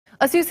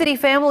A Sioux City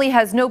family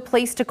has no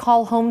place to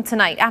call home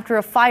tonight after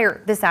a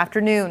fire this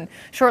afternoon.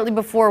 Shortly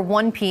before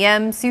 1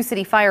 p.m., Sioux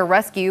City Fire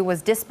Rescue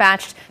was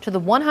dispatched to the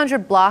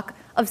 100 block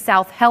of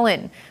South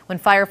Helen. When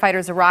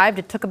firefighters arrived,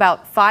 it took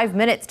about 5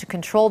 minutes to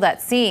control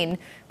that scene.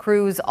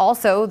 Crews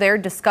also there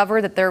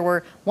discovered that there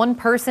were one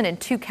person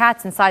and two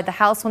cats inside the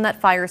house when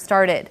that fire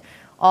started.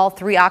 All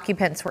three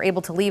occupants were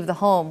able to leave the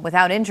home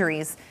without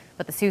injuries,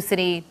 but the Sioux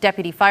City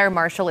Deputy Fire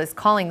Marshal is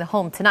calling the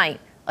home tonight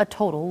a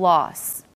total loss.